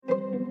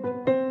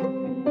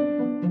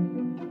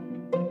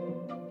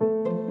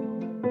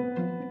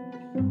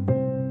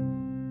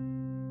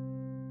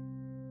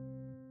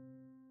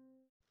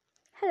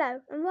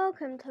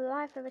welcome to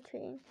Life of a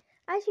Tween.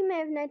 As you may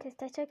have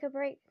noticed, I took a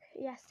break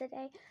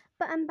yesterday,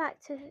 but I'm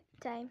back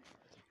today.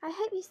 I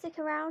hope you stick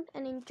around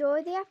and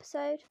enjoy the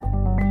episode.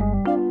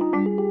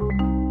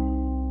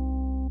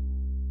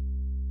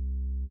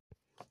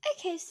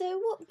 Okay, so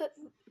what book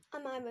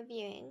am I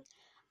reviewing?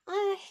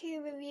 I'm actually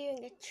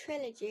reviewing a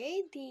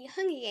trilogy, the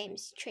Hunger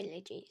Games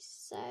trilogy.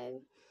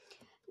 So,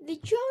 the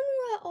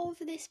genre of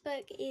this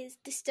book is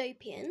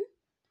dystopian,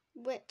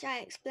 which I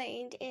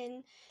explained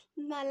in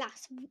my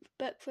last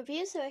book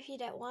review, so if you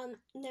don't want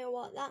to know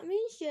what that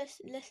means, just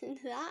listen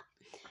to that.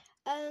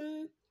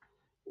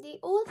 The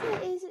author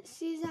is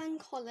Suzanne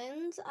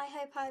Collins. I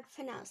hope I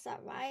pronounced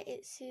that right.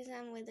 It's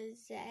Suzanne with a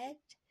Z,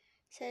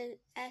 so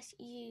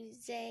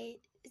Suzanne.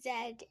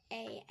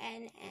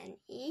 And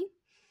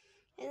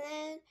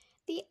then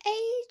the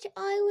age,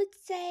 I would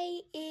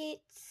say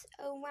it's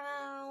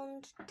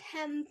around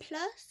 10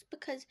 plus,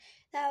 because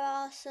there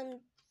are some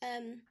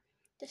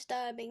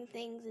disturbing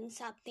things and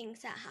sad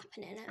things that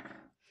happen in it.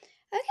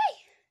 Okay.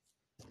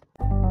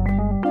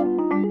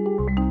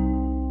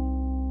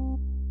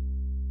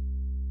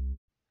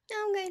 Now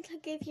I'm going to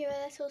give you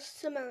a little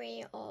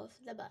summary of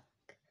the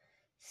book.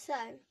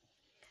 So,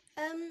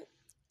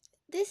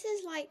 this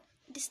is like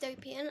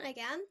dystopian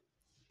again.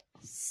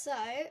 So,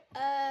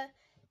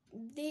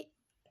 the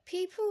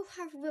people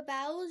have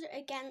rebelled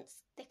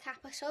against the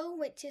capital,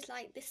 which is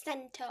like the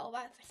centre of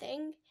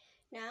everything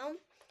now.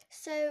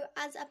 So,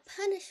 as a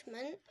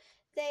punishment,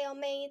 they are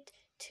made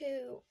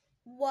to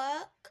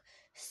work.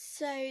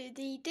 So,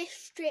 the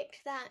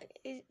district that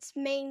it's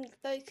mainly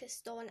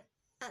focused on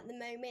at the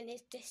moment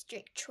is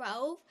District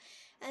 12,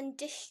 and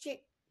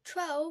District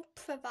 12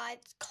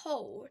 provides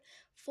coal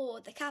for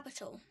the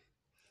capital.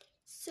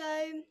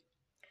 So,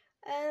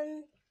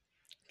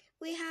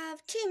 we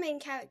have two main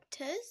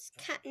characters,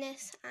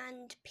 Katniss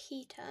and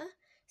Peter.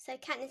 So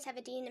Katniss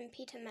Everdeen and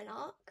Peter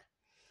Millark.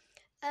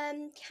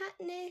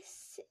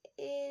 Katniss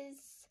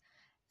is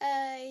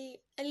a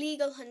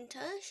illegal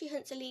hunter. She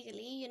hunts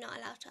illegally. You're not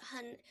allowed to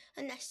hunt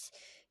unless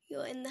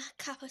you're in the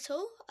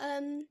capital.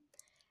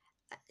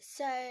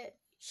 So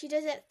she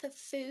does it for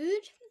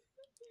food,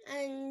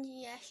 and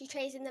yeah, she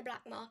trades in the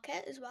black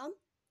market as well.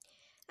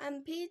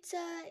 And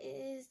Peter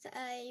is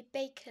a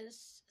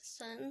baker's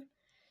son.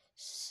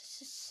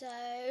 So,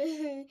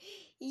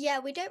 yeah,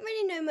 we don't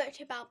really know much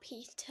about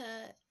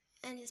Peter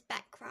and his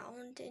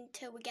background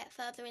until we get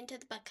further into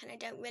the book, and I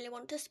don't really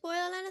want to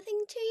spoil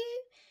anything to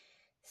you.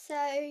 So,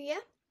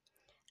 yeah.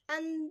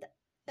 And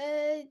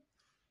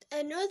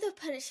another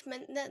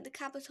punishment that the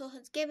capital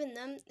has given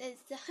them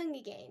is the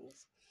Hunger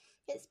Games.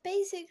 It's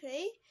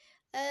basically,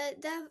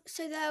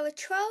 there were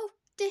 12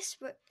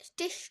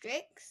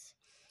 districts.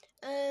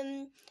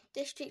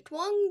 District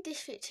 1,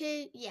 District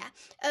 2, yeah.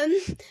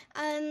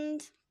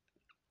 And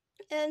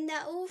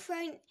they're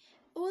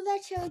all their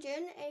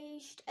children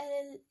aged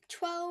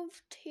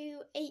 12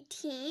 to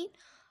 18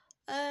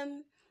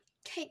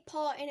 take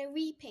part in a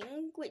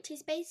reaping, which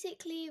is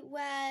basically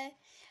where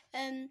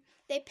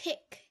they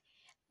pick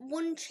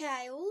one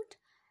child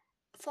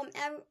from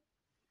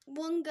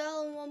one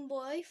girl and one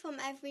boy from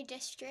every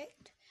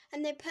district,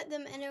 and they put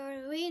them in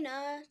an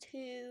arena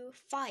to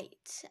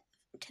fight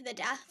to the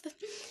death.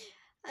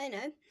 I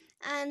know.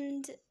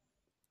 And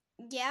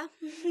yeah,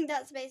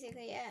 that's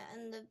basically it.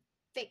 And the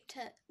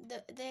victor,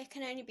 there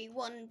can only be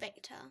one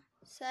victor.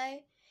 So,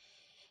 yeah.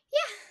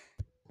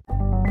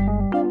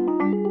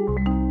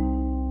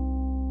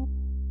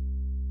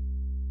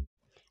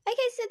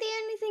 Okay, so the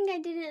only thing I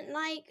didn't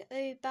like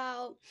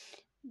about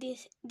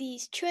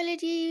these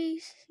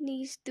trilogies,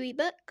 these 3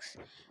 books,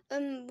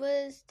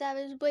 was there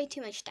was way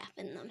too much stuff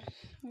in them.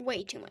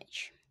 Way too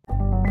much.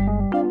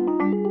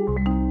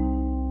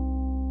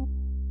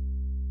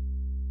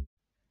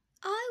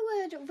 I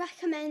would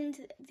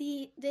recommend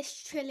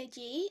this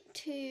trilogy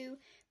to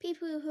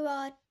people who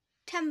are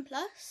 10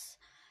 plus,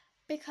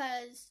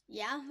 because,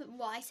 yeah,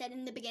 what I said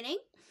in the beginning,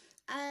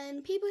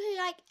 and people who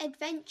like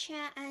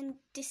adventure and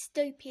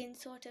dystopian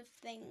sort of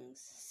things.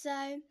 So,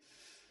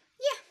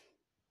 yeah.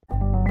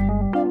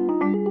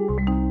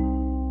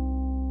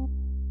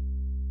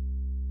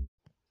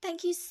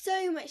 Thank you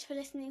so much for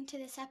listening to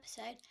this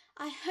episode.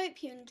 I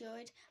hope you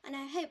enjoyed, and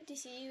I hope to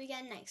see you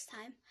again next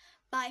time.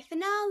 Bye for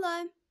now,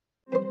 though.